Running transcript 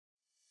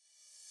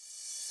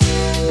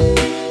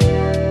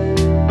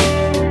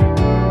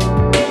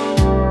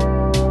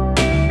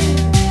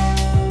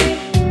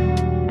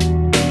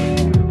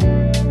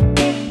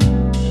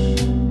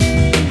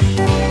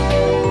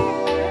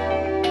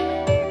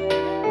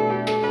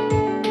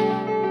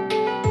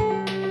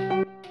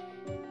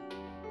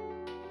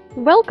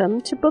Welcome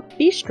to Book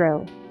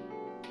Bistro,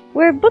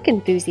 where book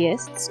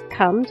enthusiasts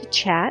come to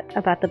chat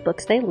about the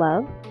books they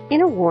love in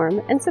a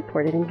warm and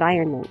supportive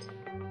environment.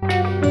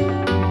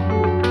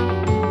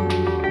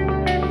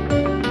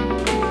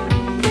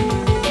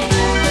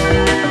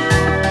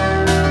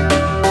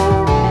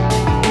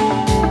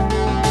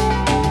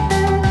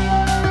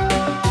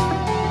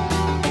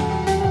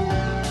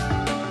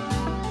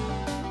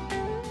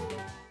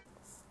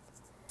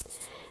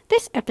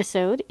 This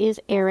episode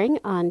is airing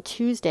on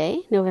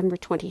Tuesday, November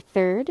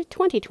 23rd,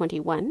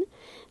 2021.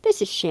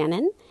 This is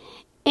Shannon,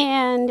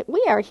 and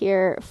we are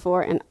here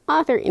for an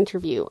author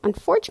interview.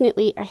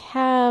 Unfortunately, I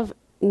have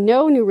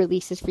no new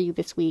releases for you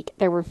this week.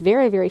 There were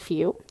very, very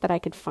few that I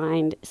could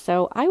find,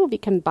 so I will be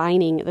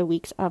combining the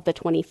weeks of the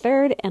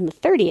 23rd and the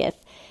 30th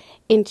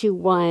into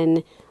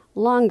one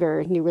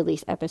longer new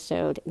release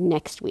episode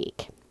next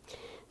week.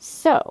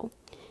 So,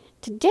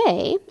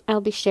 today, I'll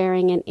be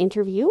sharing an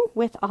interview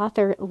with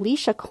author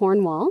Leisha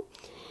Cornwall,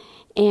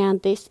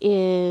 and this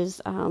is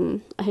a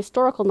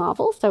historical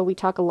novel, so we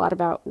talk a lot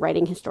about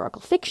writing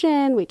historical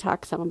fiction, we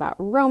talk some about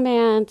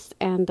romance,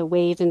 and the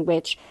ways in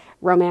which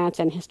romance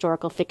and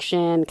historical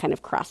fiction kind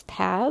of cross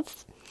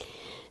paths.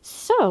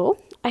 So,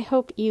 I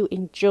hope you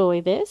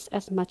enjoy this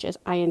as much as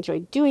I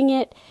enjoyed doing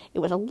it. It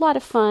was a lot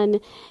of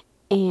fun,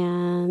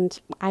 and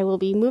I will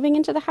be moving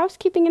into the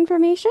housekeeping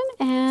information,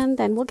 and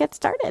then we'll get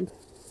started.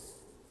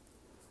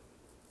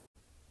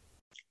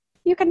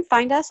 You can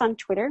find us on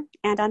Twitter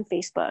and on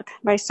Facebook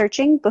by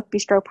searching Book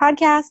Bistro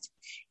Podcast.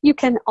 You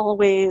can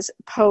always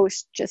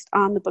post just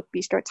on the Book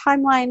Bistro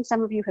timeline.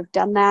 Some of you have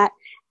done that.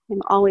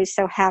 I'm always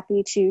so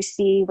happy to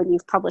see when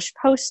you've published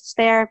posts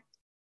there.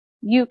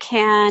 You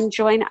can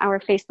join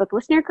our Facebook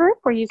listener group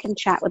where you can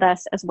chat with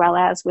us as well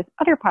as with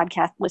other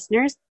podcast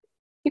listeners.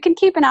 You can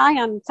keep an eye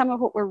on some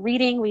of what we're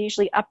reading. We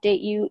usually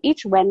update you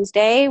each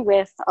Wednesday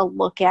with a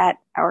look at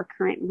our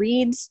current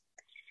reads.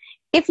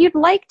 If you'd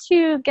like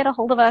to get a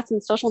hold of us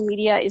and social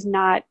media is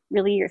not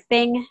really your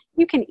thing,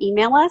 you can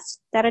email us.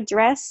 That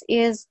address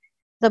is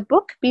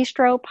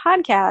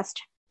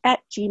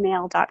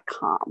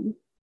thebookbistropodcast@gmail.com.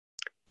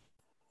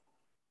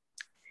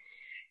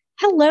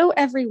 Hello,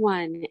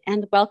 everyone,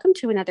 and welcome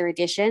to another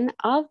edition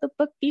of the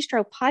Book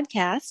Bistro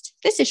Podcast.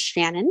 This is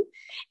Shannon,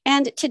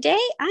 and today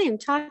I am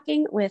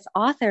talking with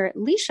author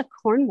Leisha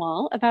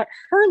Cornwall about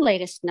her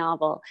latest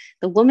novel,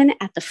 The Woman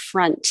at the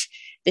Front.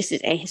 This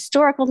is a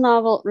historical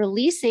novel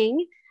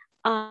releasing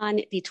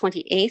on the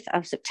 28th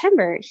of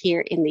September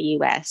here in the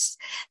U.S.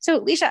 So,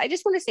 Leisha, I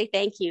just want to say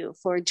thank you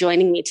for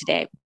joining me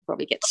today before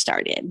we get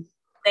started.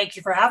 Thank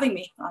you for having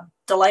me. I'm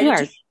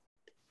delighted.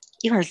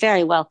 You are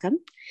very welcome.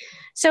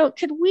 So,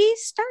 could we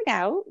start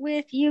out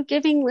with you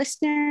giving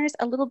listeners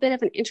a little bit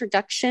of an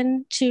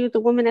introduction to The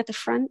Woman at the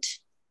Front?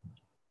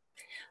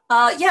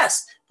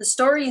 Yes, the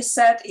story is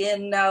set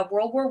in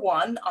World War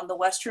I on the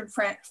western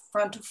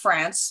front of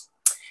France.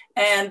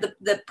 And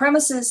the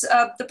premise is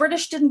the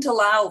British didn't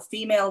allow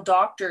female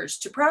doctors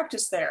to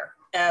practice there,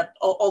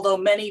 although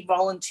many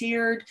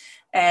volunteered,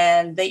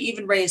 and they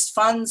even raised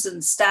funds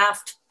and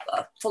staffed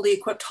fully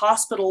equipped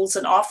hospitals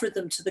and offered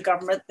them to the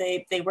government.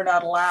 They were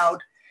not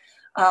allowed.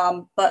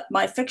 But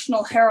my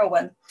fictional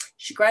heroine,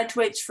 she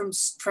graduates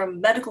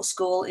from medical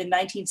school in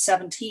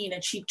 1917,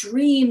 and she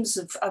dreams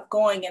of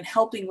going and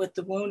helping with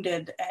the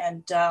wounded,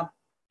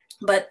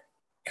 but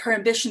her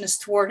ambition is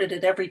thwarted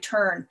at every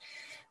turn.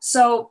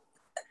 So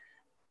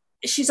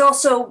she's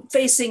also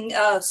facing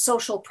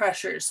social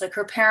pressures, like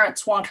her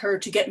parents want her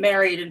to get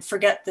married and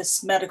forget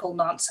this medical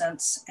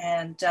nonsense.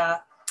 And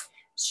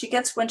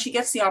when she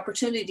gets the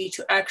opportunity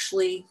to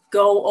actually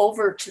go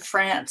over to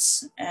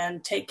France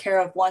and take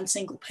care of one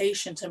single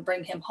patient and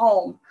bring him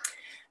home,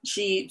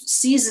 she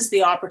seizes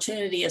the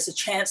opportunity as a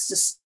chance to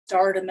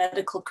start a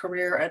medical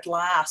career at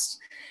last.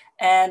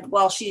 And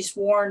while she's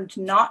warned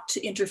not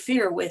to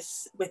interfere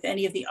with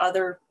any of the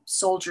other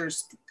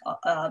soldiers,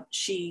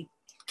 she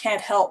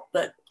can't help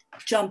but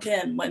jump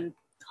in when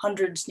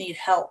hundreds need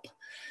help.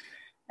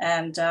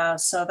 And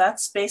so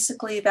that's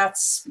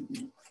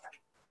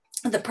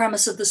the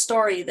premise of the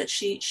story, that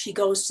she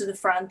goes to the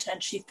front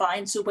and she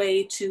finds a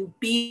way to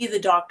be the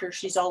doctor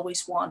she's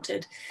always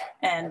wanted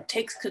and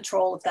takes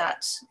control of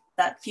that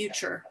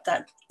future,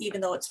 that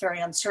even though it's very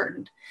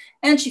uncertain.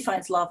 And she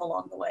finds love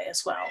along the way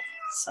as well.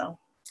 So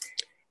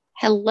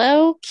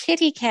hello,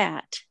 kitty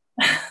cat.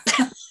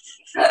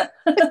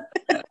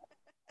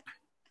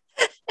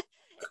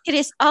 It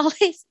is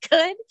always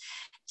good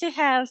to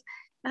have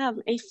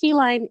a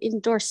feline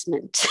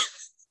endorsement.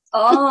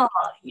 Oh,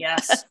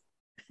 yes.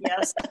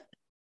 Yes.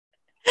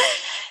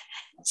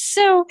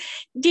 So,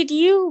 did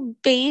you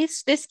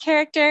base this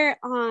character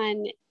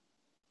on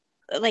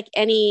like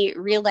any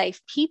real life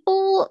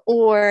people,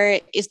 or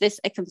is this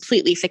a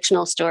completely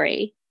fictional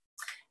story?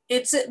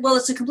 It's a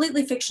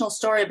completely fictional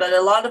story, but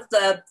a lot of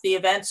the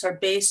events are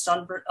based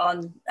on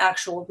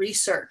actual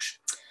research.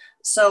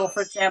 So,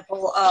 for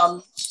example,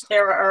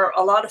 there are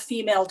a lot of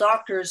female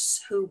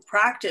doctors who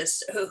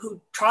practiced,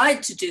 who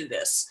tried to do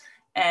this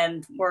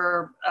and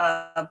were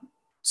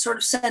sort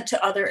of sent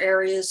to other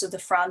areas of the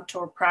front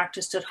or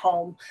practiced at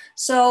home.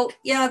 So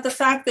yeah, the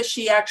fact that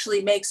she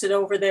actually makes it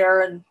over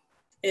there and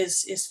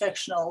is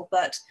fictional,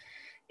 but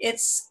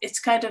it's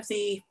kind of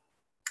a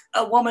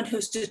woman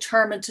who's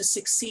determined to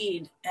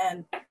succeed,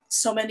 and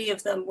so many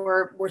of them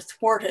were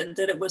thwarted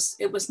that it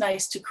was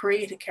nice to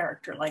create a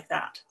character like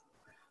that.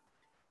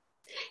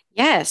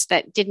 Yes,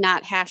 that did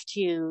not have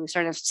to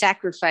sort of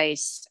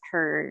sacrifice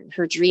her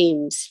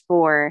dreams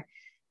for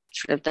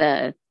sort of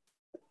the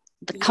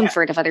Yeah.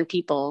 comfort of other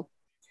people.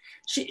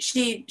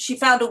 She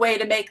found a way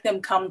to make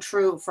them come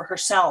true for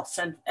herself,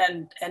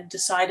 and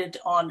decided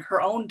on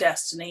her own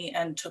destiny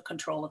and took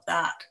control of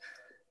that,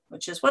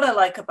 which is what I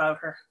like about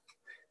her.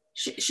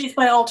 She's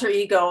my alter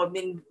ego. I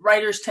mean,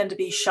 writers tend to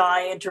be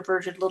shy,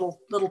 introverted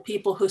little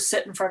people who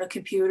sit in front of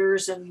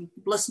computers and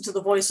listen to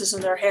the voices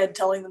in their head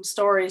telling them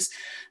stories.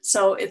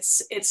 So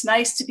it's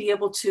nice to be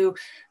able to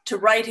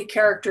write a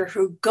character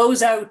who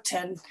goes out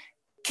and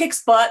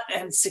kicks butt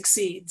and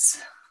succeeds.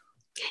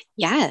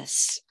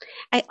 Yes.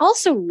 I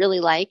also really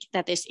like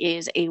that this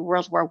is a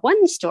World War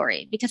One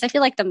story because I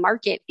feel like the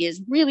market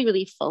is really,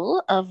 really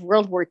full of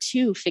World War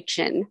II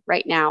fiction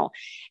right now.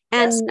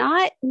 Yes. And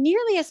not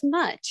nearly as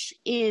much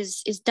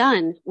is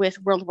done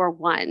with World War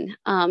One.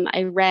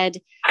 I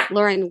read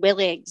Lauren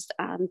Willig's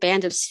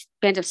Band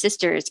of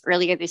Sisters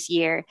earlier this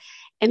year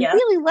and Yeah.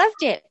 really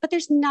loved it. But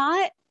there's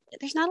not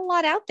a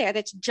lot out there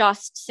that's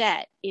just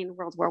set in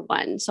World War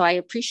One. So I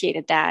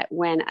appreciated that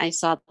when I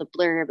saw the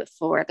blurb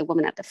for The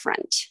Woman at the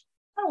Front.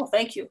 Oh, well,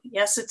 thank you.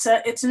 Yes, it's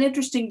an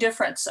interesting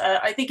difference.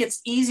 I think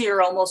it's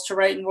easier almost to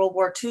write in World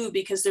War II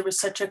because there was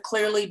such a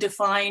clearly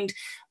defined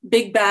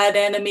big bad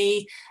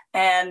enemy,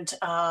 and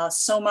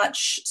so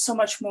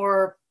much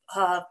more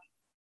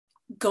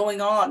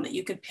going on that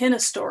you could pin a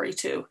story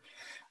to.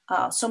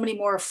 So many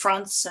more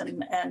fronts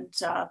and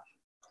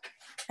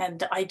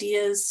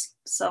ideas.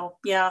 So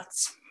yeah.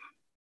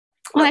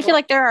 Well, I feel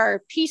like there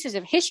are pieces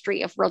of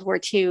history of World War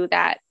II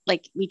that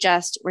like we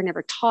just were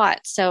never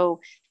taught.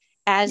 So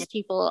as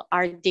people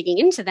are digging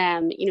into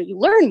them, you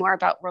learn more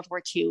about World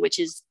War II, which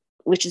is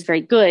very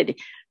good.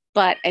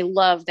 But I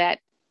love that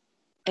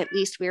at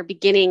least we're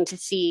beginning to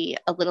see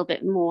a little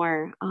bit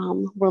more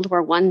World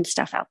War One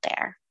stuff out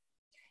there.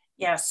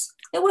 Yes,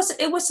 it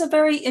was a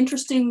very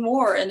interesting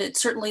war, and it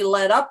certainly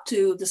led up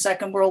to the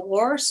Second World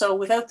War. So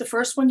without the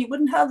first one, you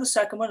wouldn't have the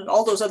second one and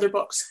all those other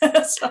books.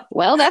 So,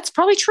 Well, that's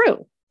probably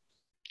true.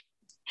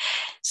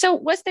 So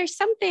was there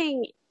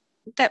something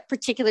that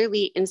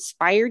particularly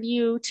inspired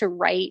you to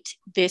write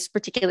this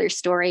particular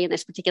story in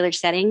this particular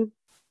setting?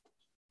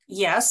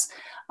 yes,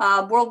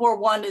 World War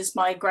One is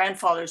my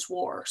grandfather's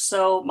war.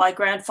 So my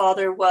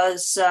grandfather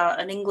was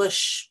an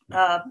English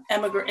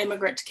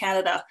immigrant to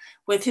Canada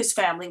with his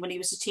family when he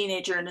was a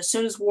teenager, and as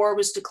soon as war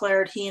was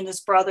declared, he and his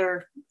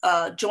brother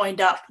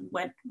joined up,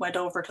 went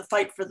over to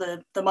fight for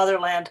the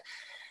motherland,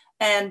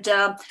 and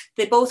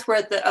they both were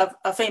at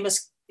a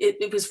famous.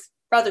 It was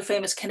rather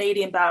famous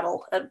Canadian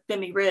battle at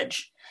Vimy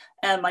Ridge,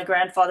 and my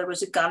grandfather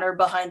was a gunner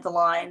behind the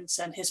lines,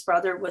 and his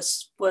brother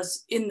was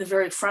in the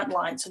very front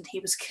lines, and he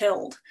was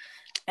killed.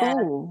 And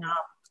Oh,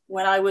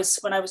 when I was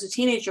a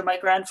teenager, my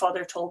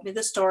grandfather told me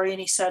the story,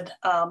 and he said,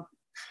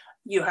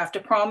 "You have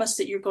to promise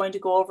that you're going to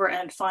go over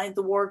and find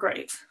the war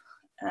grave."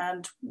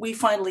 And we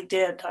finally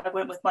did. I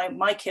went with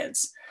my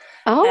kids,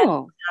 and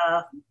oh,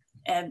 uh,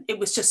 and it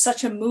was just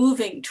such a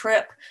moving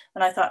trip.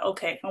 And I thought,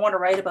 okay, I want to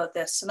write about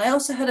this. And I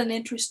also had an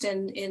interest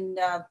in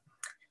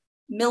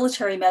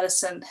military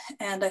medicine,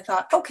 and I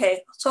thought,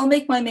 okay, so I'll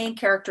make my main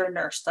character a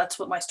nurse. That's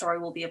what my story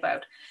will be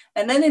about.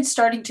 And then in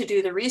starting to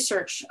do the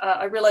research,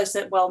 I realized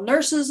that while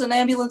nurses and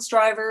ambulance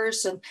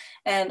drivers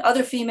and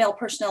other female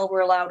personnel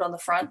were allowed on the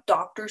front,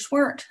 doctors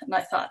weren't. And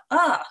I thought,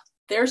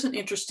 there's an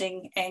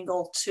interesting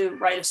angle to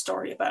write a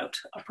story about,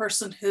 a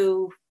person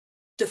who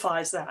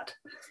defies that.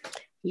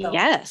 So,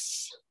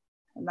 yes,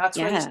 and that's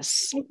where this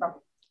yes. came from.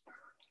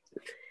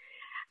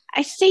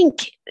 I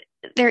think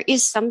there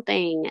is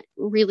something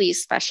really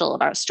special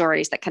about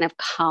stories that kind of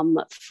come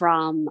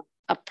from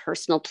a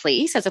personal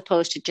place as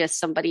opposed to just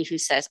somebody who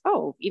says,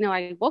 oh,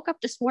 I woke up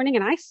this morning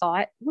and I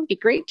thought it would be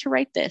great to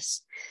write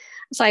this.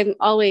 So I'm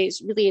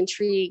always really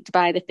intrigued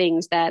by the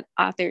things that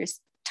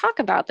authors talk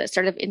about that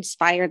sort of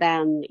inspire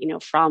them,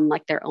 from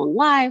like their own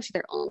lives,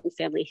 their own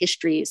family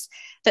histories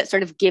that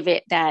sort of give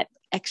it that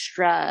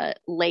extra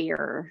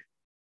layer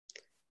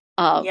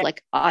of Yeah.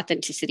 like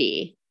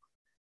authenticity.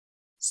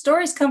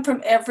 Stories come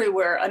from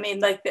everywhere. I mean,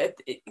 like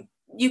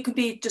you could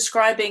be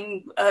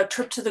describing a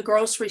trip to the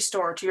grocery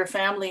store to your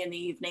family in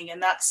the evening,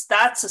 and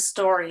that's a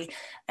story.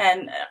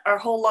 And our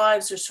whole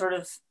lives are sort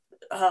of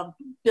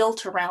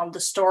built around the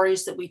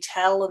stories that we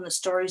tell and the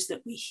stories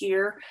that we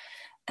hear.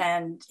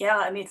 And yeah,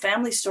 I mean,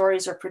 family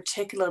stories are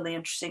particularly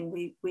interesting.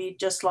 We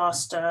just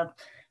lost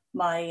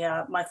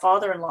my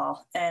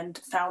father-in-law and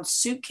found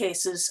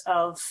suitcases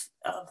of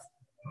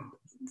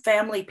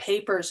family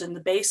papers in the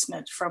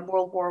basement from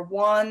World War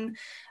One,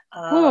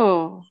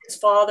 Oh, his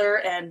father,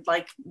 and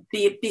like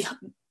be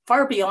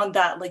far beyond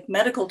that, like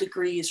medical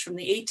degrees from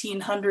the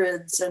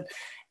 1800s,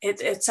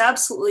 it's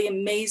absolutely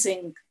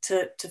amazing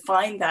to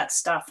find that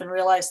stuff and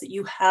realize that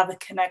you have a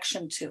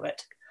connection to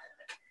it.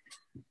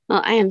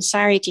 Well, I am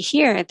sorry to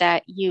hear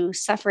that you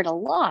suffered a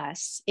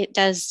loss. It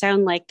does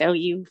sound like, though,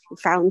 you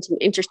found some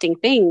interesting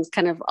things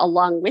kind of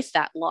along with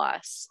that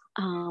loss.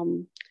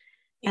 And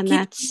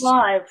that's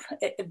alive.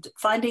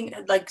 Finding,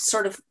 like,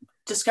 sort of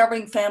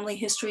discovering family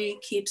history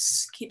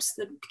keeps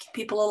the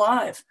people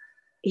alive.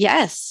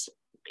 Yes,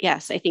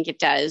 I think it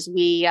does.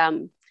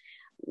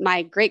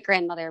 My great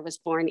grandmother was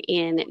born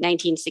in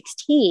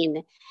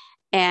 1916,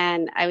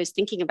 and I was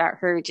thinking about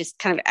her just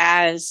kind of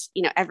as,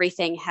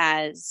 everything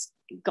has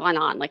gone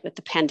on, like with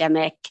the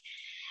pandemic.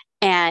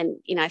 And,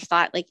 I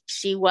thought like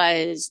she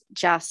was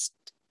just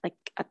like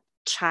a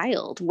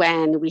child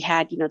when we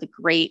had, the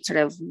great sort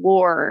of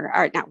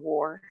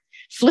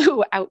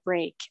flu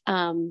outbreak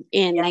in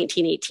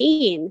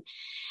 1918.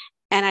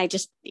 And I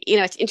just,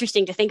 it's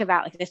interesting to think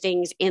about like the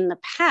things in the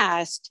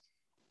past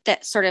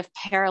that sort of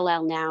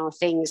parallel now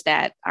things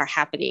that are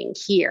happening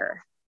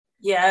here.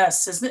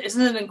 Yes.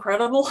 Isn't it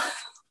incredible?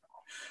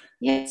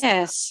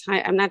 Yes.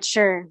 I'm not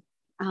sure.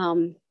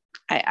 I'm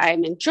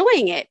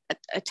enjoying it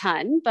a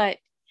ton, but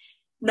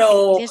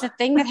no, it is a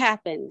thing that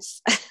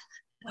happens.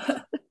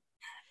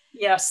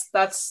 Yes,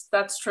 that's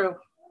true.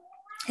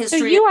 History.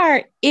 So you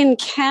are in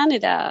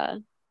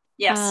Canada.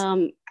 Yes.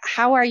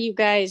 How are you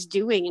guys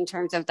doing in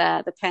terms of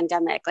the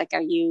pandemic? Like,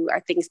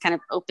 are things kind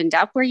of opened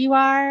up where you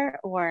are,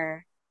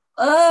 or?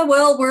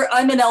 Well,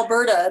 I'm in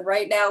Alberta, and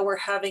right now we're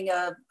having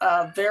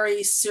a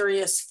very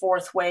serious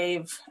fourth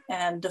wave,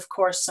 and of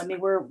course, I mean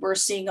we're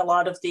seeing a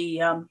lot of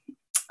the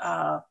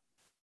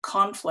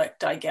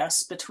conflict, I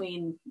guess,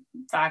 between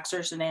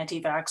vaxxers and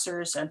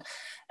anti-vaxxers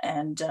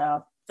and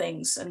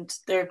things, and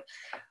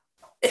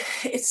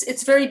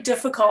it's very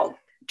difficult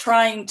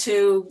trying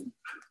to.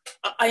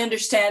 I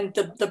understand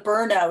the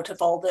burnout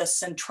of all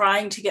this and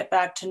trying to get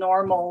back to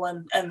normal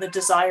and the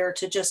desire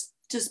to just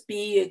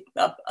be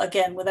up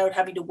again without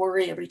having to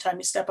worry every time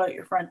you step out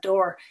your front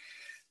door.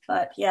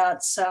 But yeah,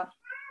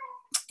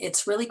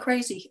 it's really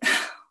crazy.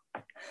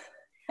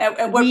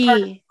 And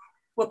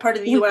what part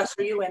of the US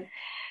are you in?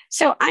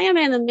 So I am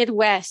in the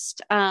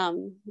Midwest,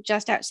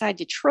 just outside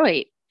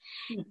Detroit.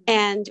 Mm-hmm.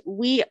 And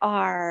we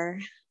are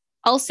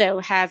also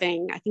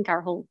having, I think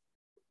our whole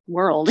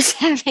world is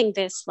having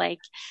this like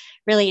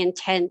really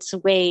intense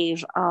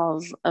wave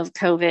of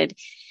COVID.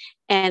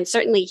 And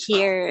certainly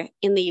here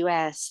in the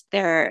US,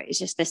 there is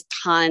just this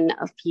ton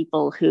of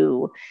people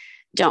who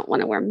don't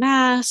want to wear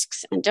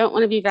masks and don't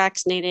want to be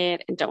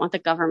vaccinated and don't want the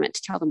government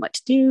to tell them what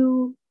to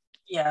do.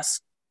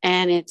 Yes.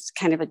 And it's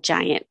kind of a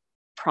giant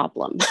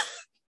problem.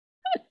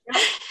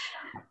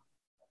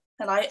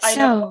 And I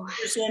know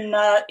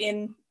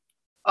in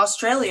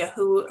Australia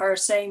who are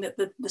saying that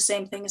the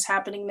same thing is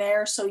happening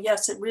there. So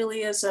yes, it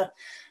really is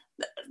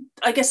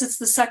I guess it's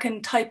the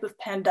second type of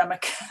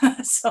pandemic.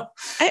 So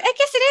I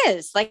guess it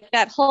is like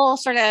that whole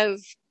sort of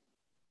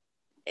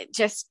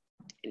just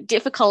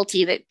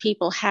difficulty that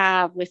people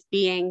have with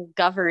being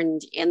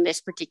governed in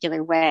this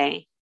particular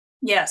way.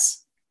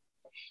 Yes.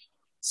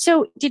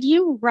 So did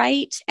you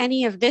write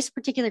any of this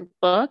particular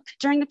book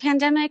during the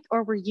pandemic,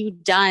 or were you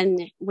done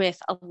with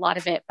a lot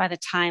of it by the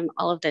time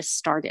all of this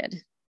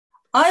started?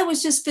 I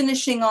was just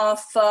finishing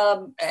off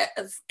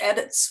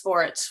edits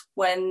for it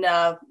when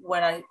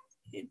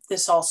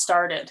this all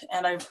started,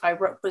 and I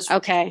was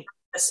okay.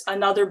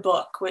 Another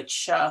book,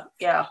 which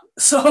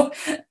so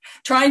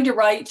trying to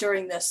write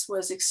during this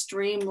was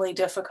extremely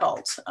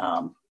difficult.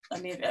 I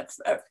mean,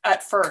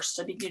 at first,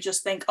 I mean, you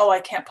just think, oh, I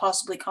can't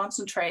possibly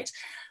concentrate,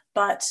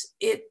 but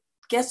it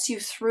gets you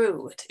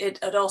through.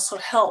 It also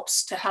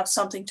helps to have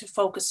something to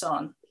focus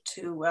on,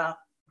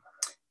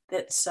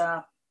 that's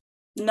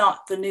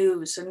not the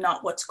news and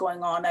not what's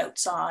going on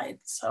outside.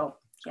 So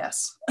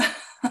yes.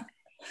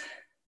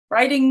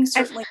 Writing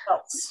certainly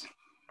helps.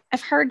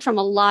 I've heard from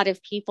a lot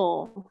of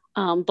people,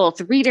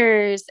 both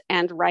readers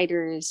and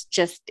writers,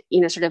 just,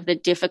 sort of the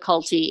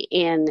difficulty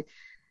in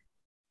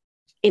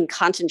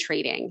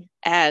concentrating,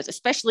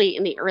 especially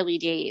in the early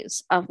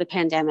days of the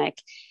pandemic.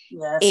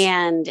 Yes.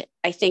 And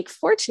I think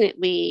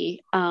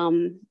fortunately,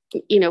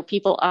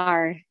 people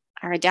are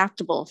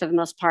adaptable for the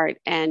most part,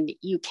 and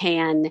you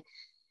can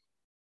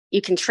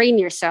train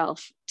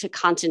yourself to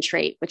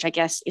concentrate, which I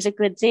guess is a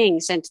good thing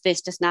since this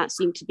does not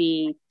seem to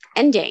be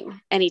ending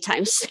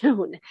anytime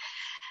soon.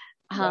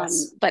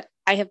 Yes. But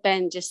I have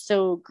been just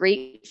so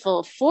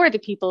grateful for the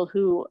people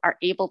who are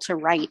able to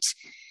write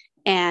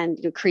and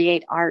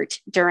create art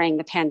during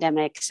the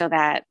pandemic so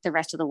that the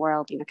rest of the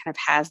world, kind of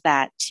has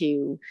that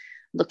to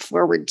look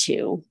forward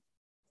to.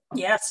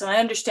 Yes, and I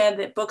understand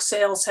that book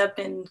sales have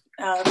been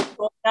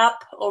going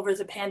up over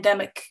the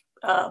pandemic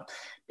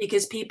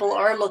because people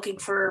are looking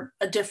for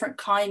a different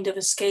kind of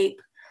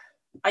escape.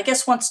 I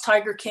guess once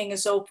Tiger King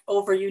is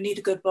over, you need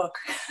a good book.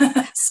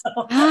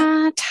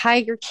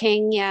 Tiger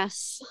King,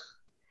 yes.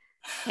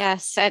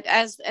 Yes,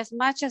 as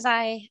much as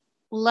I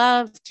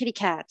love kitty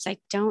cats, I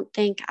don't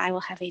think I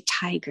will have a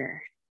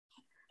tiger.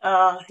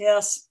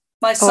 Yes,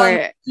 my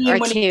son or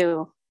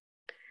two.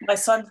 My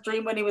son's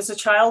dream when he was a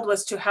child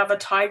was to have a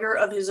tiger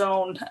of his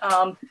own.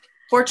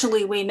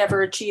 Fortunately, we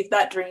never achieved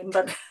that dream,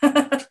 but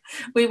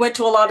we went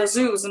to a lot of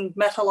zoos and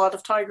met a lot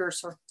of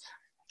tigers.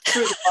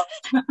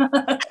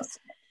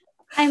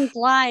 I'm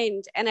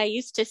blind, and I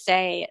used to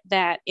say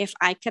that if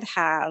I could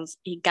have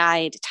a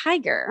guide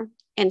tiger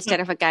instead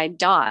of a guide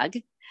dog,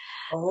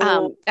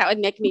 that would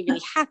make me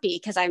really happy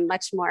because I'm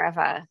much more of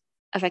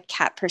a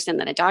cat person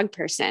than a dog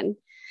person.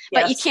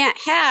 But you can't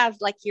have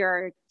like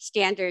your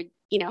standard,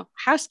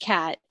 house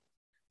cat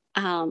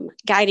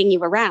guiding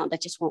you around.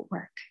 That just won't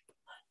work.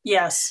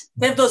 Yes,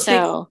 they have those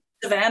big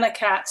Savannah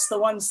cats, the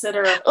ones that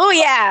are. Oh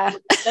yeah,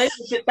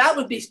 that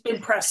would be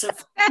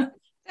impressive.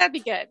 That'd be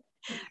good.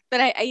 But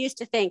I used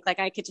to think like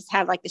I could just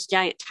have like this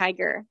giant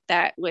tiger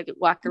that would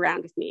walk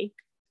around with me.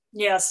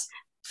 Yes.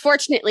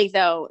 Fortunately,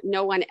 though,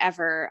 no one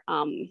ever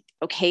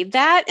okayed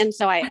that, and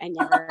so I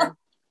never,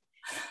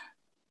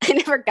 I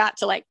never got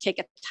to like take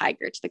a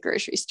tiger to the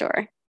grocery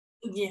store.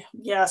 Yeah.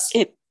 Yes.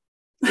 It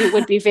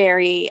would be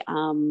very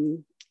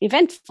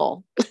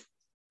eventful.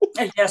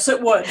 Yes,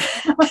 it would.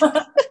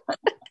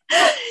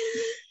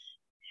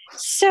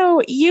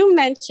 So you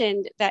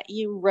mentioned that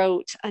you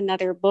wrote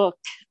another book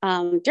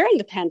during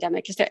the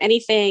pandemic. Is there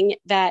anything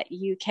that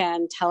you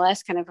can tell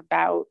us kind of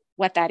about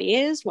what that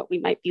is, what we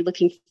might be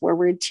looking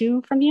forward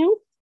to from you?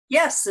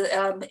 Yes,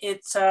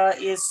 it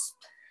is.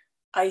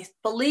 I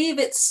believe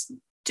it's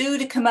due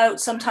to come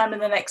out sometime in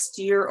the next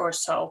year or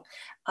so.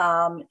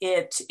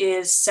 It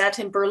is set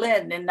in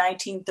Berlin in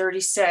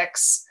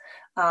 1936.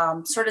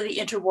 Sort of the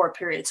interwar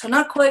period. So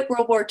not quite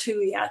World War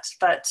II yet,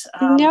 but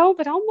no,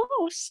 but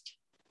almost.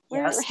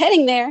 We're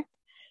heading there.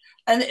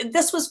 And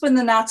this was when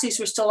the Nazis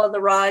were still on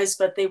the rise,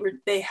 but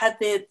they had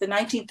the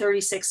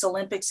 1936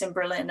 Olympics in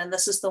Berlin, and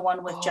this is the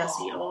one with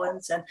Jesse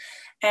Owens.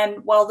 And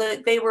while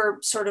they were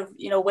sort of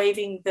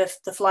waving the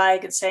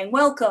flag and saying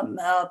welcome,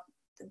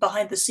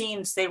 behind the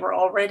scenes they were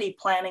already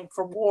planning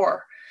for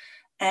war.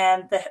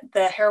 And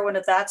the heroine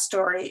of that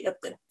story,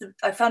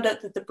 I found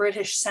out that the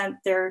British sent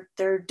their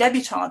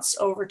debutantes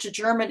over to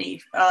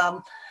Germany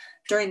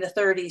during the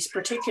 30s,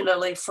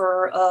 particularly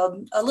for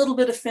a little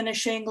bit of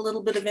finishing, a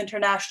little bit of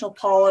international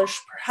polish,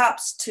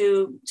 perhaps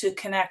to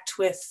connect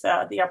with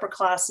the upper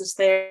classes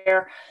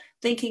there,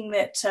 thinking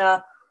that,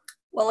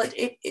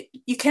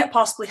 you can't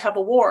possibly have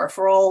a war if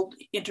we're all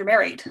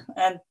intermarried.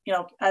 And,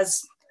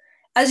 as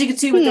you can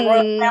see with the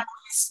royal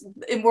families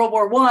in World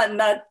War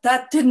I,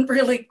 that didn't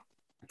really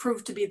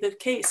prove to be the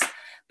case.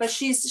 But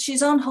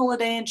she's on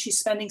holiday and she's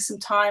spending some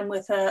time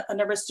with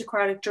an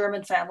aristocratic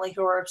German family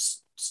who are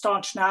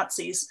staunch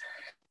Nazis.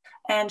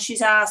 And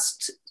she's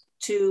asked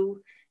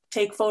to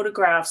take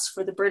photographs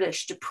for the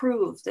British to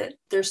prove that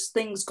there's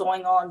things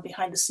going on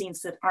behind the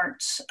scenes that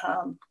aren't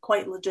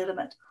quite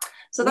legitimate.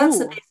 So that's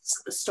the basis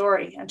of the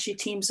story. And she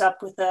teams up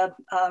with a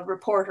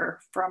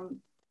reporter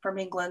from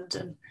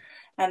England,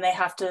 and they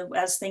have to,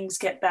 as things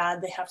get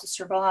bad, they have to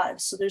survive.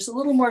 So there's a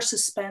little more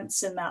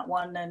suspense in that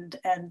one and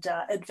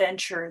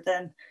adventure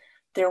than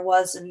there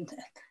was in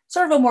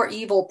sort of a more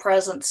evil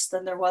presence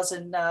than there was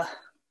in,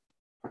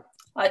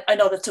 I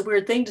know that's a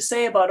weird thing to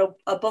say about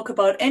a book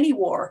about any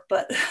war,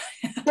 but.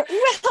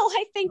 Well,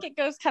 I think it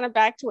goes kind of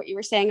back to what you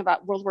were saying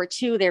about World War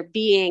II, there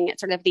being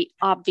sort of the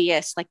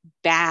obvious, like,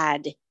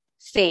 bad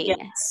thing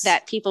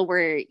that people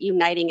were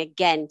uniting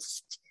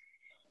against.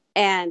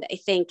 And I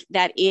think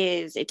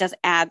it does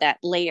add that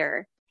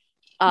layer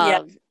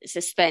of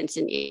suspense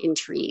and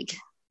intrigue.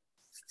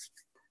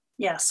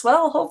 Yes.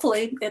 Well,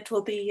 hopefully it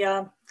will be,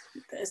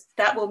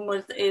 that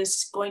one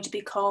is going to be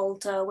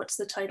called, what's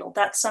the title?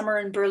 That Summer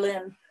in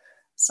Berlin.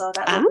 So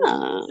that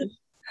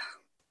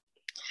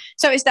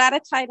So is that a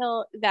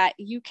title that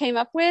you came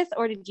up with,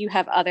 or did you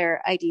have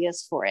other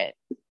ideas for it?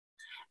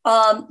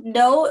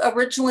 No,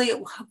 originally,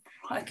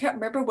 I can't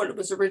remember what it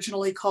was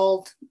originally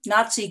called,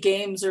 Nazi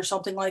Games or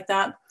something like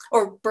that,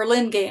 or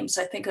Berlin Games,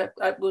 I think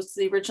was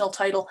the original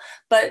title.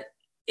 But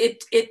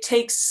it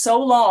takes so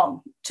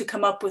long to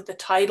come up with the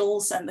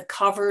titles and the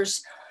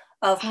covers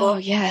of books. Oh,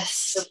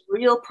 yes. The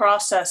real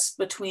process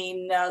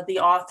between the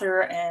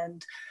author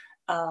and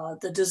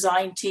the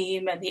design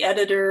team and the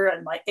editor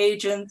and my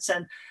agents.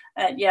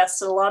 And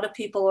yes, a lot of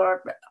people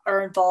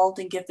are involved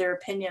and give their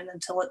opinion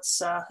until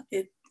it's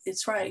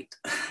right.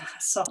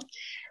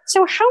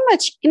 So how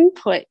much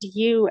input do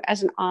you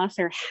as an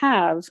author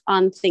have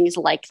on things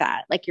like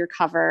that, like your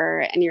cover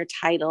and your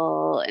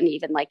title and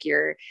even like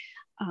your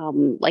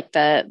like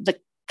the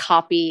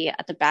copy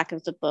at the back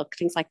of the book,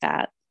 things like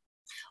that?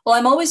 Well,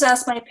 I'm always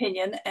asked my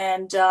opinion,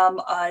 and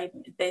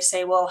they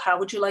say, well, how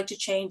would you like to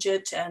change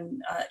it?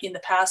 And in the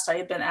past, I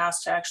have been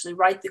asked to actually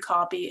write the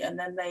copy, and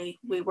then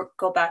we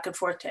go back and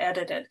forth to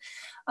edit it.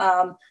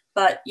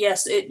 But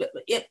yes,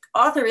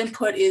 author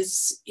input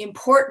is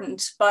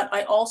important, but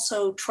I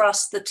also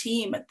trust the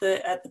team at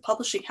the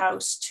publishing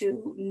house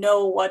to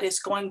know what is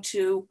going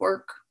to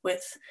work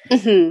with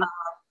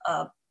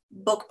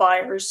book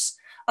buyers.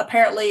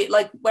 Apparently,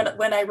 like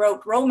when I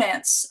wrote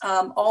romance,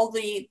 all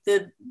the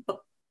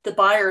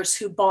buyers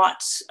who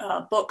bought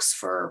books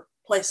for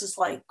places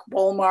like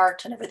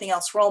Walmart and everything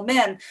else were all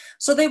men.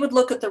 So they would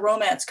look at the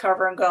romance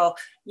cover and go,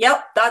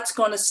 yep, that's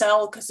going to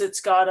sell because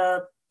it's got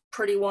a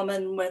pretty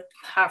woman with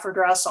half her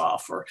dress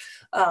off, or,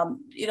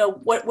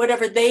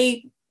 whatever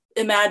they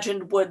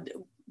imagined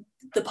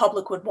the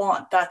public would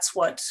want. That's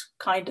what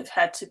kind of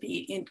had to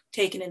be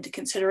taken into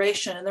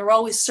consideration. And there were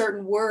always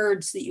certain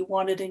words that you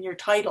wanted in your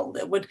title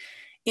that would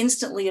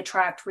instantly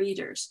attract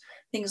readers.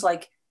 Things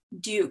like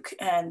Duke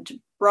and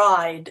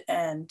Bride,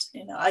 and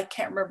I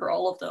can't remember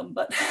all of them,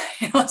 but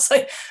it's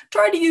like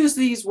try to use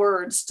these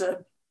words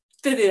to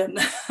fit in.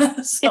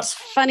 So. It's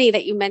funny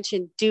that you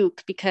mentioned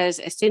Duke, because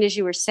as soon as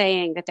you were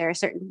saying that there are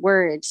certain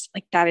words,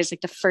 like that is like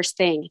the first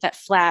thing that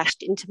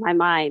flashed into my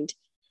mind.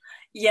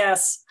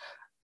 Yes.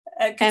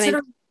 And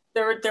considering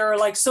there are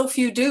like so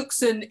few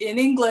dukes in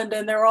England,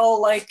 and they're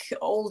all like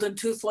old and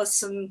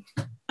toothless, and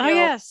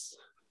yes,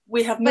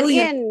 we have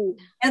millions.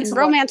 In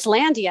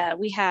Romancelandia,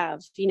 we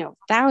have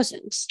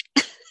thousands.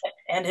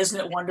 And isn't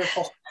it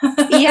wonderful?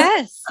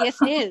 Yes, it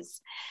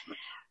is.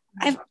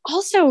 I've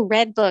also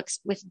read books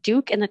with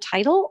Duke in the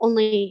title,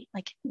 only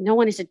like no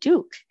one is a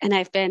Duke, and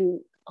I've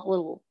been a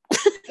little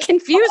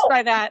confused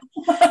by that.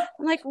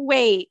 I'm like,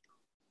 wait,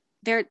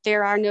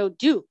 there are no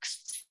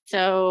Dukes.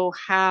 So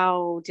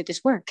how did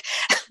this work?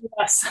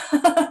 Yes.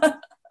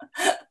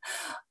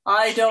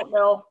 I don't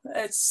know.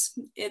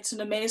 It's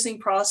an amazing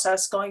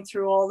process going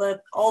through all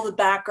the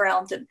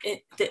background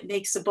that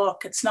makes a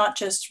book. It's not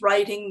just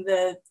writing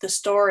the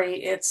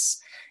story. It's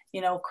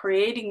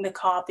creating the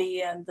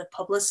copy and the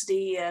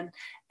publicity and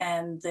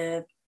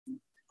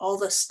all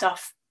the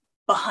stuff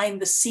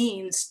behind the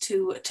scenes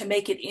to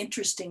make it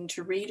interesting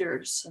to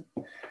readers.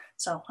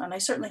 And I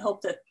certainly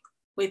hope that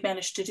we've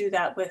managed to do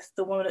that with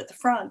The Woman at the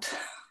Front.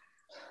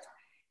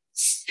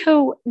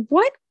 So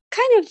what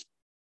kind of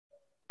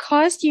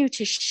caused you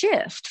to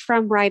shift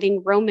from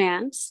writing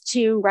romance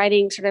to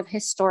writing sort of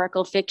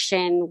historical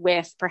fiction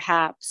with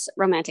perhaps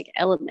romantic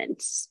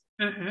elements?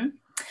 Mm-hmm.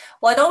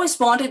 Well, I'd always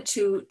wanted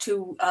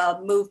to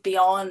move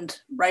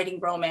beyond writing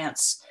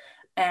romance.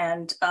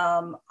 And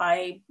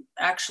I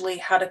actually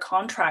had a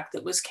contract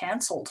that was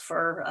canceled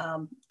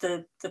for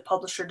the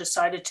publisher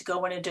decided to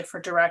go in a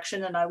different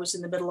direction. And I was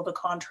in the middle of a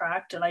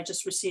contract, and I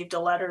just received a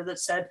letter that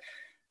said,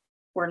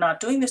 we're not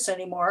doing this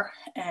anymore.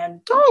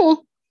 And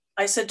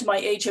I said to my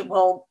agent,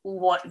 well,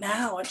 what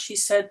now? And she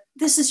said,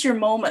 this is your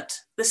moment.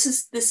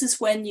 This is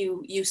when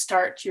you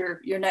start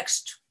your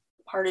next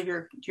part of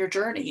your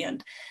journey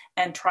and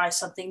try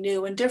something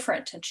new and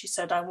different. And she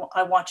said,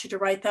 I want you to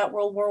write that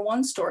World War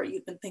I story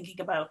you've been thinking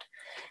about.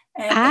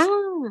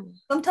 And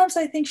sometimes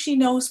I think she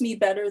knows me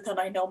better than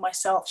I know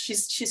myself.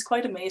 She's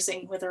quite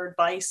amazing with her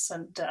advice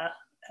and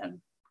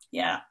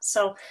yeah.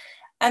 So,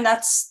 and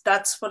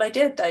that's what I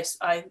did.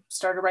 I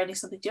started writing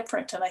something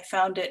different, and I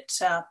found it.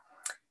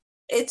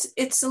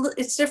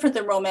 It's different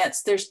than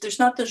romance. There's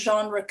not the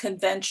genre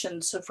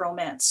conventions of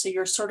romance, so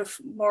you're sort of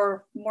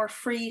more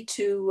free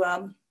to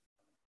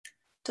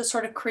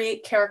sort of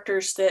create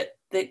characters that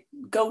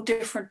go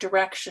different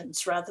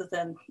directions rather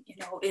than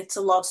it's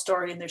a love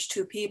story and there's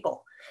two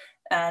people.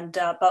 And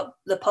but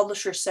the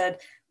publisher said,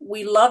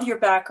 we love your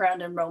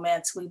background in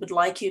romance. We would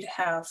like you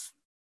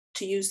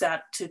to use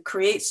that to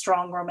create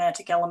strong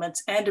romantic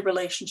elements and a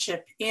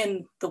relationship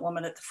in The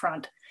Woman at the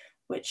Front,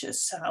 which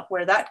is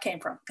where that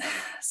came from.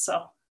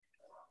 So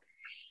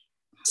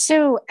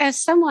as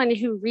someone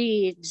who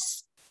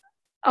reads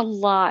a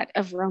lot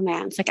of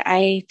romance, like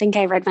I think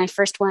I read my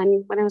first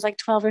one when I was like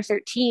 12 or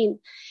 13.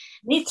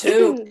 Me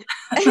too.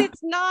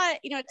 It's not,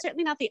 it's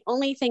certainly not the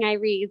only thing I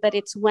read, but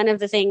it's one of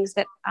the things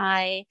that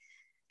I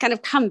kind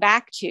of come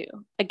back to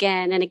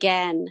again and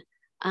again.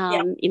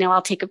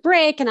 I'll take a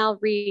break and I'll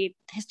read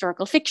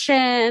historical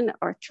fiction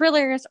or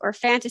thrillers or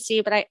fantasy,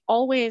 but I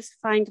always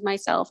find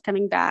myself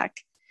coming back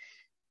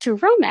to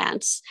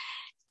romance.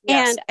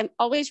 Yes. And I'm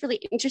always really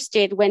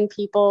interested when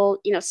people,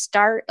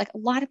 start, like a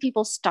lot of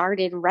people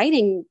started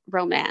writing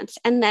romance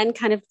and then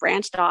kind of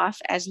branched off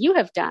as you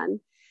have done.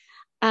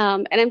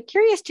 And I'm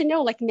curious to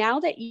know, like, now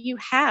that you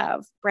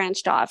have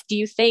branched off, do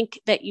you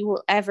think that you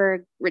will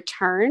ever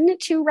return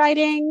to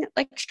writing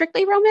like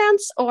strictly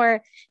romance,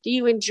 or do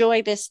you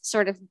enjoy this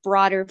sort of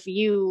broader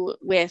view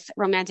with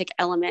romantic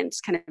elements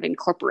kind of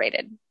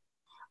incorporated?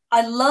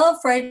 I love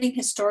writing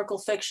historical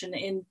fiction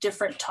in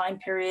different time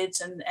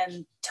periods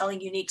and telling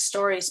unique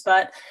stories,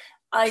 but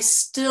I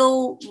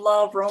still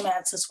love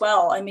romance as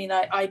well. I mean,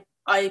 I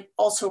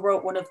also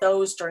wrote one of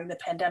those during the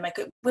pandemic.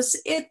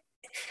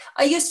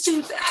 I used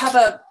to have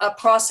a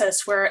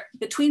process where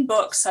between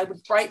books, I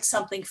would write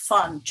something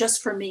fun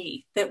just for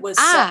me that was,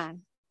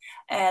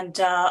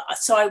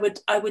 so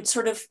I would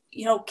sort of,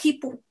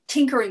 keep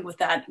tinkering with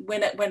that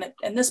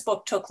and this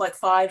book took like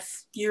 5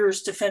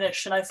 years to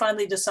finish. And I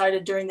finally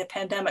decided during the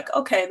pandemic,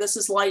 okay, this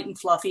is light and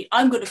fluffy.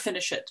 I'm going to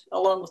finish it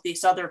along with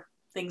these other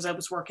things I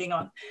was working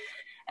on.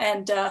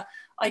 And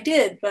I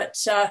did, but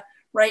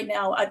right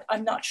now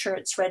I'm not sure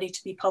it's ready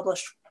to be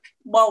published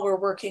while we're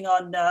working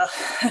on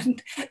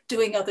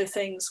doing other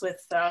things with,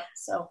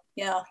 so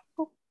yeah.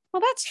 Well,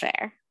 that's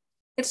fair.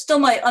 It's still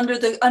my under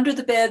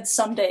the bed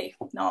someday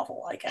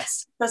novel, I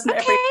guess. Doesn't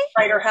every Okay.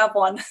 writer have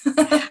one?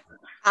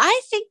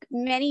 I think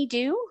many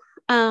do.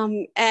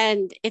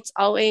 And it's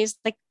always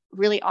like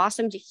really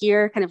awesome to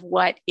hear kind of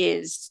what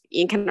is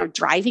in kind of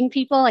driving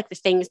people, like the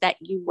things that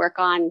you work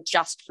on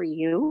just for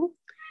you.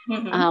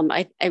 Hmm.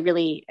 I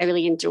really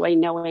enjoy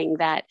knowing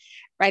that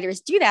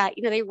writers do that.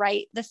 You know, they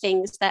write the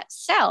things that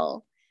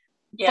sell,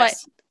 but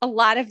Yes. a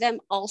lot of them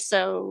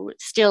also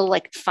still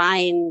like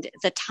find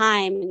the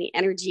time and the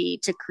energy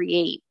to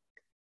create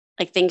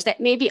like things that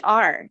maybe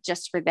are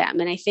just for them.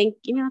 And I think,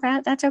 you know,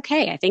 that that's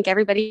okay. I think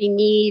everybody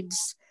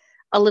needs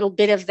a little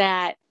bit of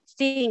that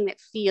thing that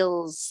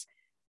feels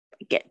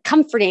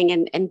comforting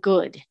and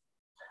good.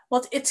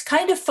 Well, it's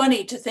kind of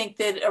funny to think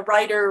that a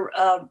writer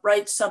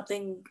writes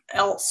something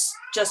else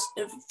just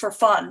for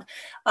fun.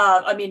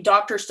 I mean,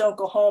 doctors don't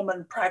go home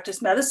and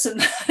practice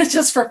medicine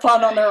just for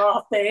fun on their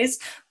off days.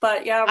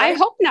 But yeah, I writers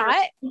hope are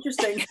not.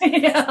 interesting.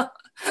 Yeah,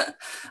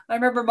 I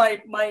remember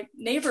my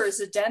neighbor is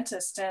a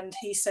dentist, and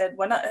he said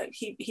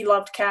he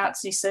loved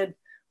cats. He said,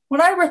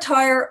 "When I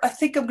retire, I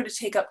think I'm going to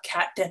take up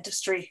cat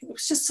dentistry." It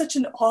was just such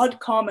an odd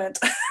comment,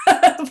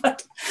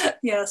 but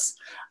yes.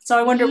 So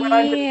I wonder what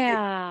I'm going to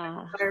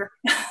Yeah. retire.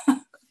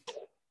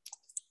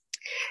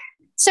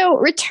 So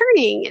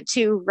returning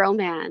to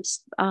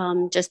romance,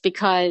 just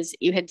because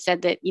you had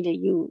said that you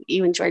know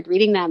you enjoyed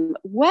reading them,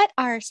 what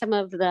are some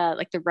of the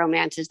like the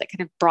romances that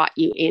kind of brought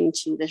you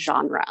into the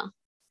genre?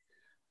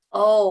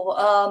 Oh,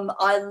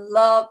 I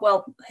love,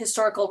 well,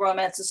 historical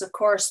romances, of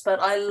course, but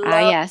I Ah,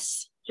 love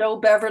yes. Joe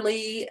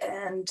Beverly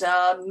and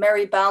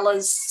Mary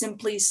Balla's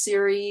Simply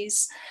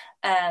series.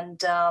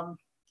 And oh,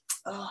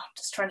 I'm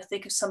just trying to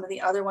think of some of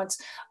the other ones.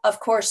 Of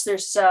course,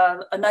 there's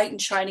A Knight in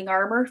Shining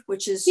Armor,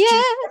 which is Judy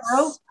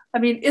Garrow. Yes. I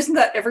mean, isn't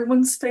that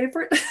everyone's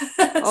favorite?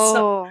 So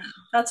Oh,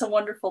 that's a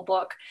wonderful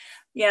book.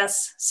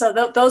 Yes. So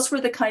those were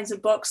the kinds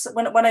of books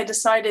when I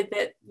decided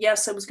that,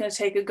 yes, I was going to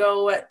take a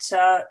go at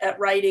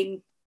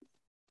writing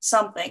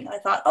something. I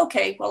thought,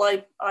 okay, well,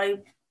 I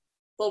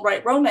will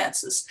write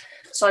romances.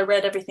 So I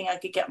read everything I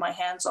could get my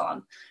hands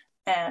on,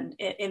 and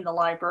in the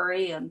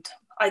library, and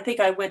I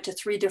think I went to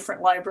 3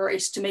 different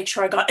libraries to make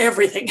sure I got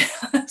everything.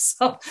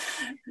 So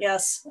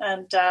yes,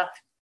 and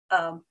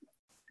um,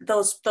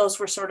 those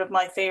were sort of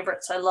my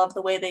favorites. I love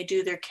the way they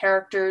do their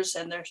characters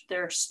and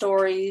their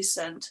stories,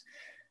 and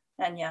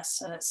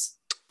yes, and it's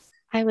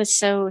I was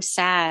so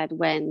sad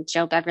when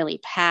Joe Beverly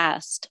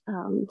passed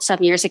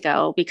some years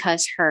ago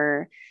because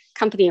her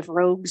Company of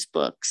Rogues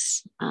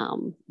books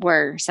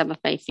were some of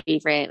my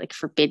favorite, like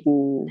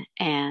Forbidden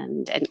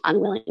and An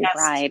Unwilling yes.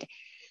 Bride.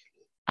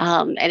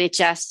 And it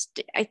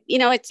just, you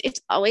know, it's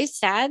always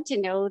sad to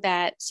know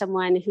that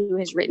someone who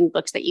has written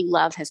books that you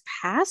love has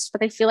passed.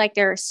 But I feel like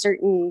there are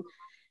certain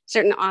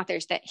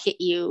authors that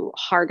hit you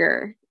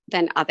harder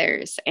than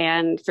others.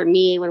 And for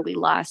me, when we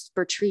lost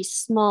Bertrice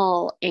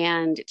Small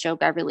and Joe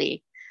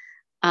Beverly,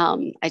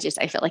 I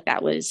felt like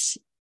that was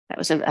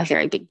a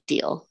very big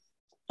deal.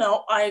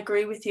 No, I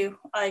agree with you.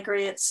 I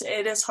agree. It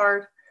is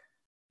hard.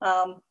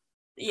 Um,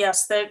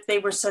 yes, they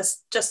were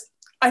just.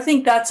 I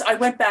think I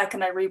went back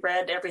and I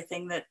reread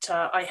everything that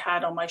I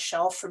had on my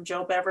shelf from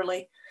Joe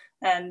Beverly,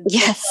 and looked at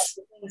Yes.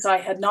 the things I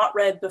had not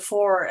read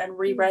before and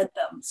reread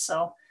them.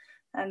 So,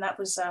 and that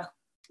was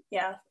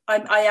yeah.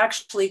 I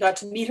actually got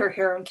to meet her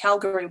here in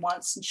Calgary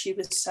once, and she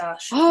was a charming,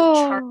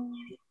 Oh,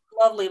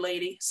 lovely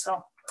lady.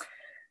 So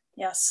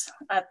yes,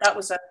 that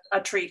was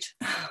a treat.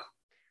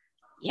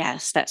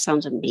 yes, that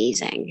sounds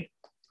amazing.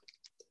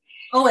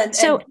 Oh, and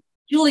So,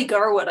 Julie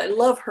Garwood, I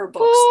love her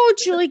books. oh,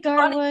 Julie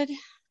Garwood.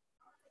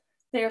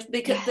 They're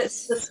because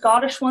the Yes.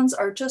 Scottish ones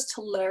are just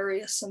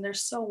hilarious and they're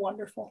so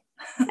wonderful.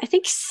 I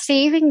think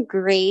Saving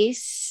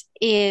Grace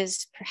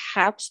is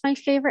perhaps my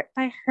favorite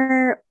by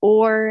her,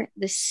 or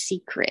The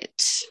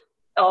Secret.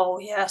 Oh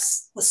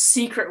yes, The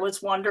Secret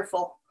was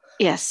wonderful.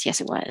 Yes, yes,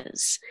 it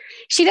was.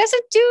 She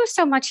doesn't do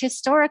so much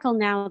historical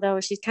now, though.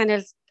 She's kind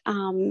of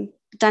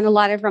done a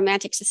lot of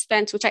romantic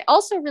suspense, which I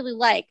also really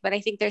like. But I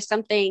think there's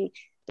something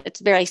that's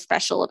very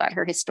special about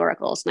her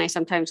historicals, and I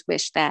sometimes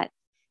wish that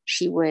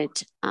she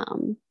would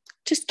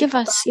just give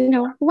us, you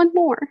know, one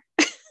more.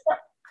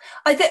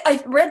 I think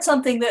I read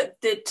something that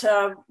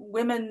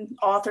women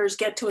authors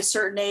get to a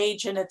certain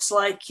age, and it's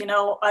like,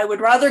 I would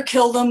rather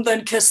kill them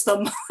than kiss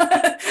them,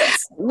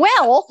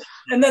 Well,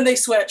 and then they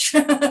switch.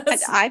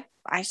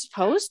 I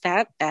suppose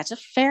that that's a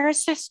fair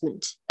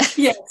assessment.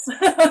 Yes.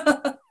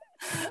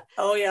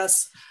 Oh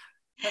yes.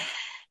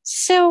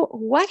 So,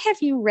 what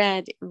have you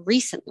read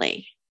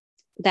recently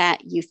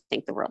that you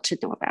think the world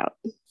should know about?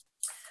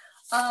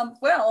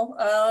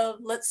 Well,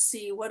 let's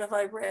see. What have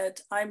I read?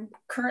 I'm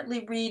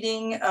currently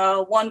reading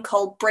one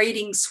called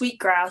Braiding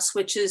Sweetgrass,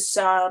 which is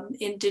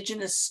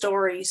Indigenous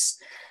stories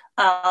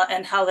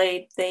and how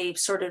they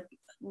sort of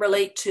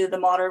relate to the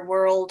modern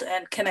world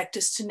and connect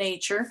us to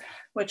nature,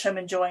 which I'm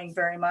enjoying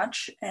very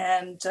much.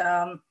 And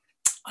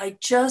I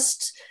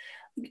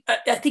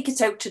think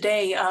it's out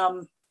today.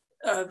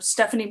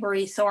 Stephanie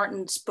Marie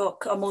Thornton's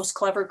book, A Most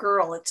Clever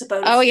Girl. It's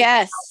about a Oh, female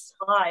yes.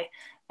 spy,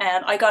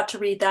 And I got to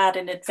read that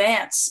in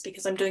advance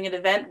because I'm doing an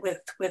event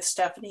with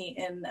Stephanie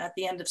at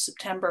the end of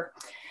September.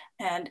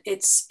 And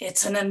it's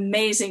an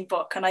amazing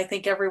book. And I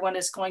think everyone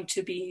is going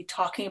to be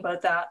talking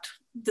about that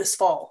this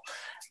fall.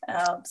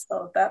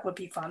 So that would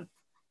be fun.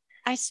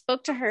 I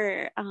spoke to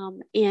her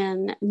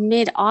in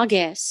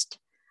mid-August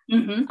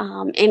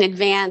Mm-hmm. in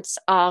advance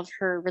of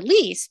her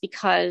release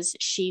because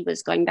she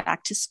was going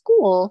back to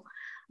school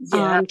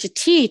Yeah. to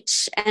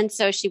teach. And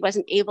so she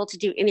wasn't able to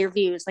do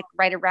interviews like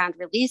right around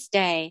release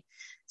day.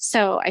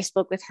 So I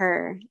spoke with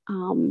her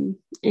in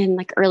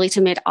like early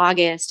to mid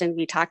August, and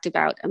we talked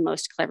about A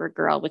Most Clever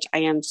Girl, which I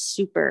am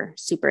super,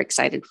 super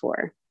excited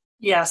for.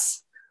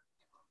 Yes.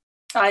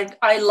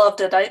 I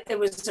loved it. It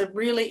was a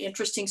really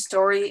interesting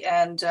story,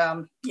 and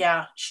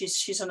yeah,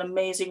 she's an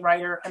amazing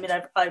writer. I mean,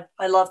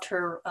 I loved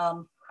her.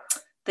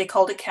 They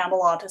called it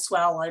Camelot as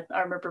well. I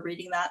remember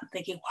reading that and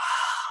thinking,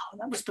 wow,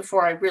 that was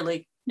before I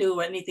really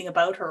knew anything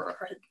about her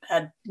or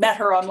had met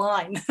her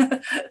online.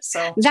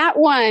 So that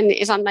one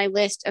is on my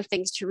list of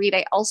things to read.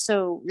 I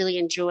also really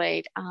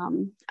enjoyed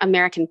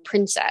American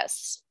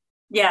Princess.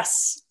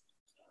 Yes,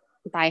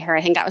 by her.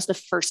 I think that was the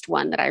first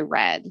one that I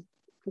read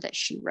that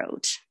she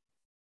wrote.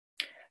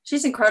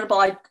 She's incredible.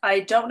 I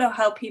don't know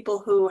how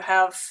people who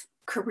have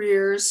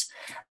careers,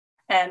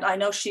 and I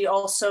know she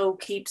also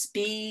keeps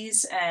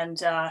bees and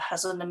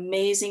has an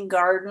amazing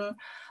garden.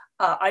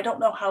 I don't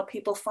know how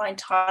people find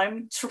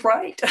time to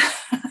write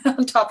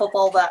on top of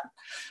all that.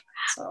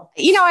 So,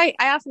 I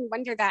often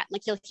wonder that,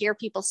 like, you'll hear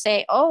people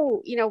say,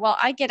 oh, well,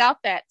 I get up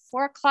at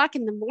 4:00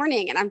 in the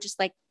morning, and I'm just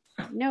like,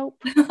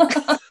 nope.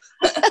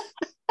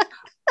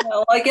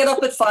 Well, I get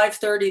up at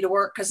 5:30 to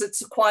work because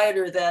it's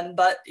quieter then,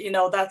 but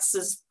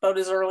that's about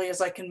as early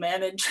as I can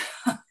manage.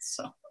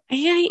 So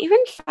yeah, even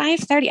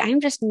 5:30,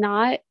 I'm just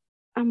not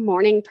a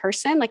morning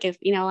person. Like, if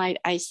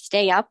I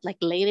stay up like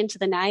late into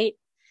the night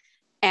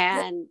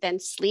and then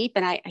sleep,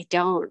 and I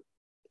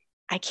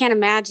can't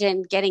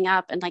imagine getting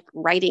up and like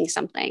writing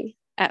something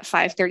at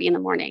 5:30 in the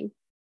morning.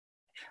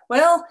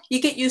 Well,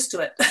 you get used to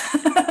it.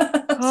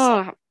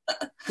 Oh,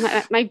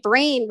 my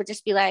brain would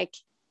just be like,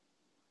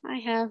 I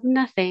have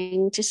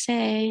nothing to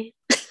say.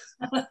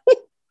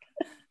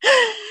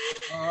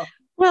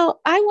 Well,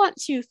 I want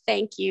to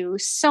thank you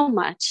so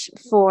much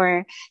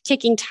for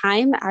taking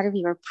time out of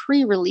your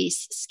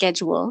pre-release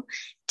schedule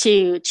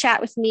to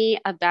chat with me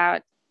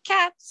about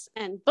cats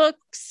and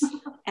books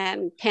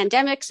and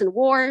pandemics and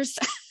wars.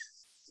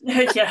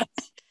 Yes.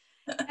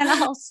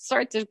 And all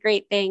sorts of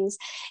great things.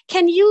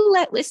 Can you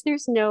let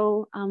listeners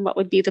know what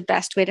would be the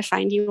best way to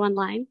find you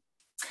online?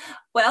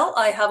 Well,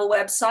 I have a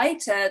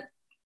website at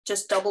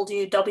just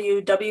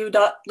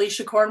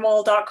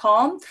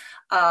www.leishacornwall.com.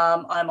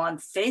 I'm on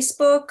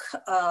Facebook.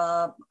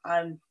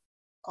 I'm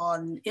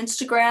on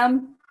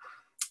Instagram.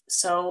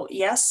 So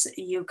yes,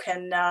 you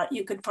can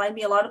find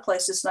me a lot of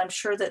places, and I'm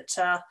sure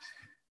that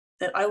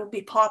I will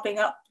be popping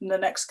up in the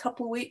next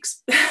couple of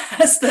weeks.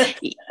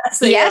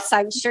 Yes,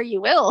 I'm sure you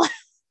will.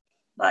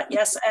 But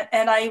yes,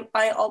 and I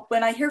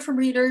when I hear from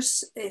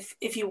readers,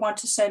 if you want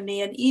to send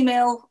me an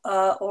email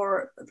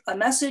or a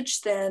message,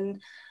 then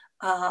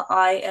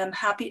I am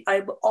happy.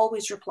 I will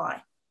always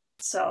reply.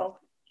 So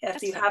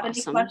if you have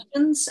any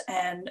questions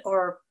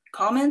or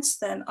comments,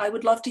 then I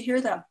would love to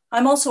hear them.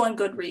 I'm also on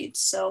Goodreads,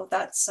 so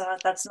that's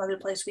another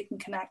place we can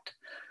connect.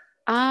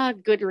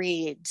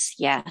 Goodreads,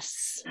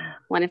 yes,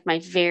 one of my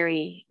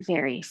very,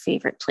 very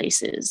favorite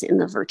places in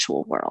the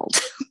virtual world.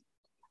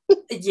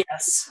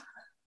 Yes.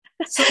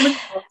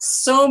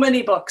 So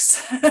many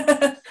books.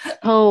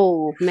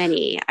 Oh,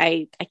 many.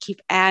 I keep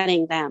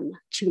adding them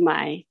to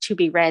my to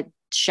be read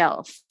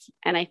shelf.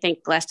 And I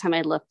think last time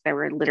I looked, there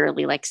were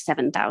literally like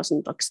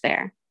 7,000 books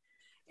there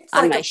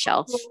on my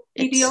shelf.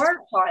 PBR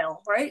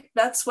file, right?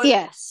 That's what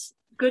yes.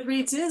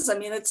 Goodreads is. I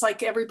mean, it's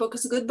like every book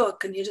is a good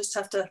book, and you just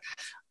have to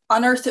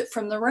unearth it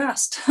from the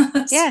rest.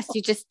 Yes,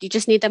 you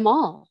just need them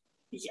all.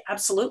 Yeah,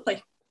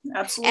 absolutely.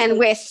 Absolutely. And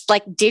with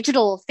like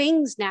digital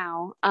things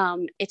now,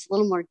 it's a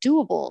little more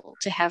doable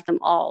to have them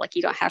all. Like,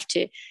 you don't have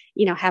to,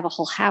 have a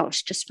whole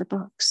house just for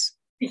books.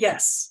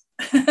 Yes.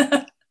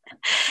 Well,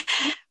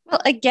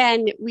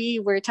 again, we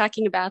were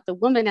talking about The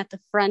Woman at the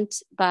Front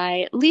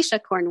by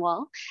Leisha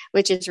Cornwall,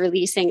 which is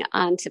releasing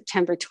on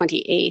September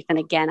 28th. And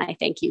again, I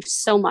thank you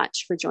so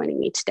much for joining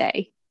me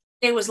today.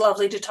 It was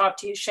lovely to talk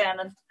to you,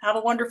 Shannon. Have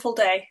a wonderful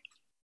day.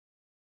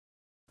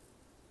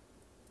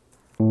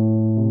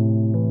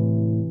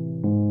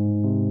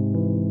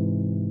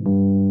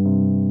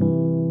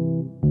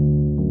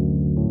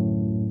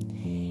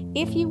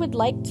 If you would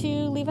like to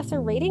leave us a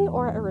rating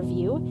or a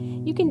review,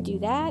 you can do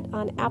that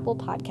on Apple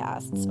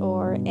Podcasts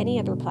or any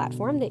other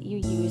platform that you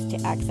use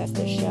to access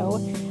the show.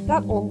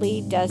 Not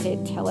only does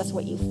it tell us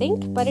what you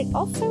think, but it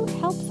also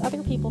helps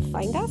other people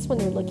find us when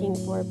they're looking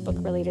for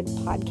book-related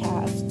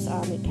podcasts.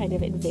 It kind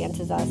of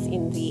advances us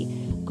in the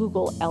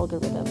Google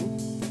algorithm.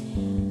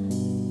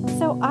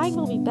 So I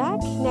will be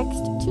back next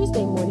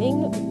Tuesday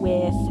morning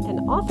with an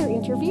author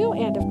interview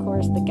and, of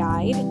course, the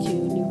guide to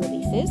new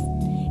releases.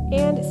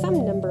 And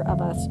some number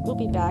of us will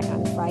be back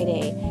on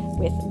Friday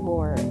with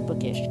more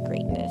bookish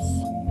greatness.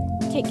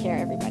 Take care,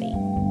 everybody.